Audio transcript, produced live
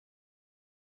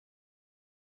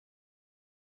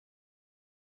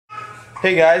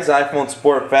Hey guys, iPhone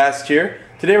Support Fast here.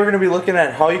 Today we're going to be looking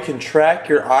at how you can track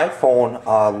your iPhone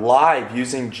live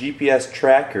using GPS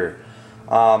tracker.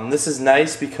 This is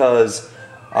nice because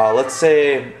let's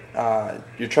say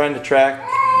you're trying to track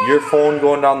your phone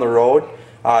going down the road.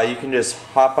 You can just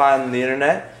hop on the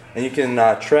internet and you can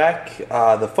track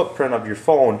the footprint of your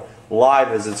phone live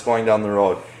as it's going down the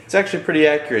road. It's actually pretty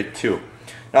accurate too.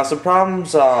 Now some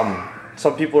problems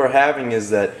some people are having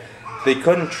is that they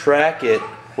couldn't track it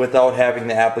without having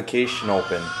the application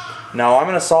open. Now I'm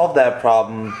going to solve that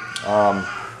problem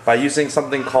by using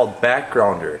something called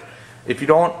Backgrounder. If you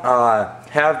don't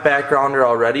have Backgrounder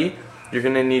already, you're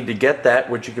going to need to get that,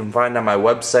 which you can find on my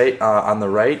website on the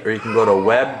right, or you can go to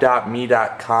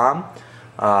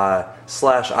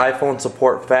web.me.com/iPhone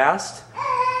Support Fast,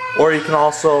 or you can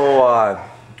also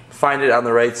find it on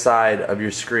the right side of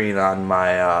your screen on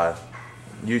my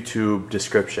YouTube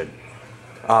description.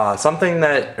 Some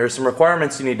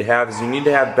requirements you need to have is you need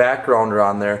to have Backgrounder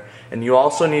on there, and you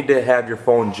also need to have your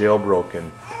phone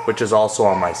jailbroken, which is also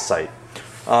on my site.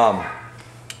 So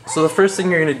the first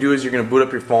thing you're going to do is you're going to boot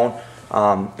up your phone,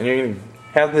 and you're going to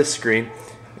have this screen.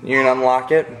 You're going to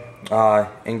unlock it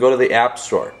and go to the App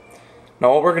Store.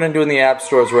 Now what we're going to do in the App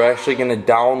Store is we're actually going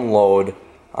to download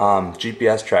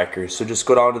GPS trackers. So just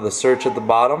go down to the search at the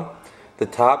bottom, the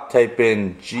top, type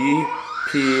in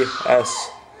GPS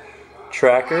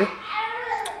tracker,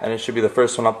 and it should be the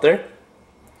first one up there.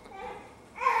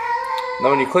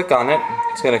 Then when you click on it,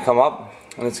 it's going to come up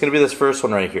and it's going to be this first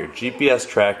one right here, GPS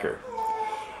tracker.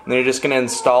 And then you're just going to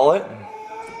install it.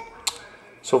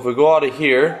 So if we go out of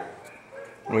here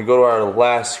and we go to our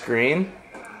last screen,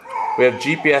 we have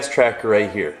GPS tracker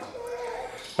right here.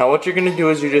 Now what you're going to do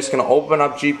is you're just going to open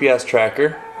up GPS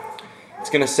tracker. It's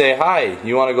going to say, hi,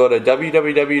 you want to go to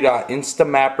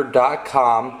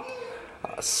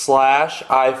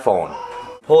www.instamapper.com/iPhone.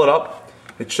 Pull it up.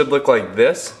 It should look like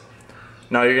this.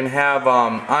 Now you're going to have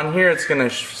on here, it's going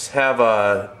to have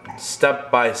a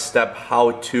step-by-step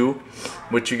how-to,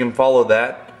 which you can follow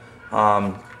that,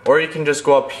 or you can just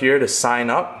go up here to sign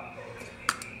up.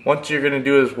 What you're going to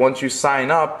do is once you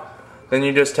sign up, then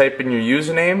you just type in your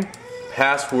username,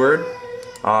 password,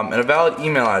 and a valid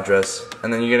email address,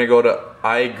 and then you're going to go to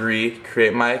I agree,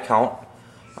 create my account,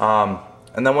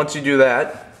 and then once you do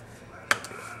that,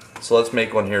 so let's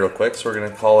make one here real quick. So we're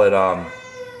going to call it,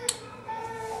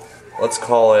 let's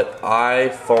call it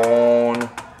iPhone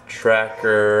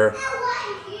Tracker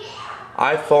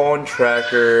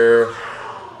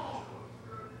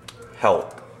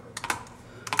Help.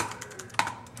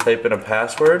 Type in a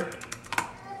password.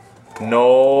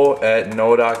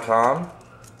 no@no.com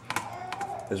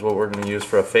is what we're going to use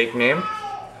for a fake name.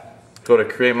 Go to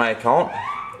create my account,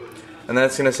 and then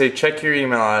it's going to say check your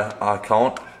email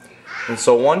account. And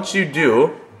so once you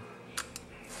do,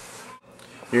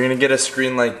 you're going to get a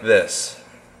screen like this.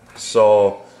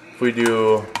 So if we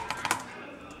do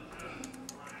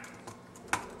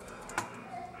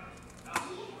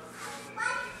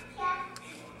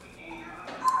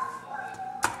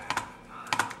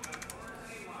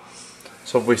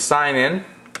if we sign in,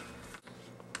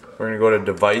 we're going to go to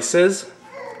devices,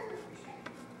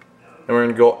 and we're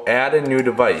going to go add a new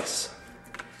device.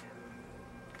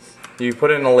 You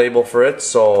put in a label for it,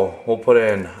 so we'll put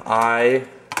in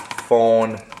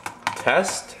iPhone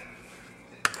test,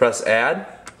 press add.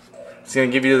 It's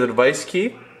going to give you the device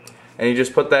key, and you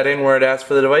just put that in where it asks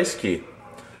for the device key.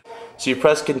 So you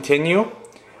press continue.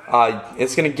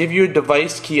 It's going to give you a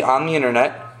device key on the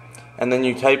internet, and then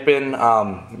you type in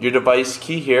your device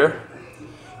key here.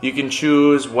 You can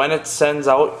choose when it sends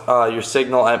out your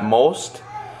signal at most,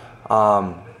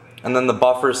 and then the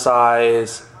buffer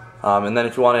size, and then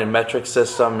if you want a metric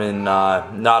system in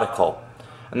nautical.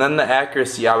 And then the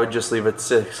accuracy, I would just leave it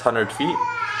 600 feet,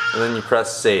 and then you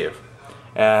press save.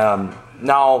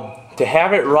 Now, to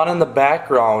have it run in the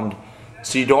background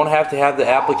so you don't have to have the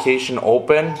application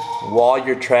open while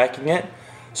you're tracking it,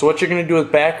 so what you're going to do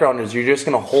with background is you're just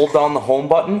going to hold down the home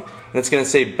button, and it's going to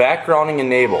say backgrounding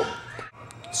enabled.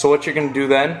 So what you're going to do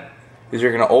then is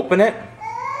you're going to open it,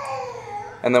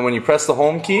 and then when you press the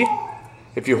home key,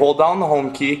 if you hold down the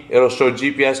home key, it'll show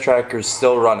GPS tracker is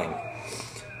still running.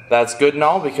 That's good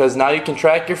now, because now you can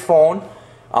track your phone,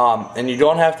 and you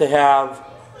don't have to have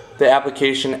the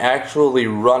application actually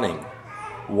running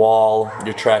while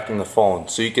you're tracking the phone.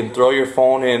 So you can throw your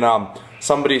phone in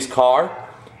somebody's car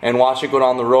and watch it go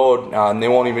down the road, and they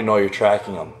won't even know you're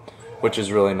tracking them, which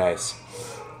is really nice.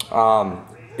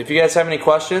 If you guys have any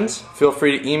questions, feel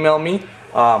free to email me,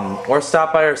 or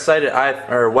stop by our site at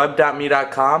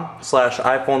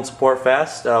web.me.com/iPhone Support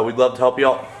Fast. We'd love to help you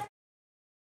out.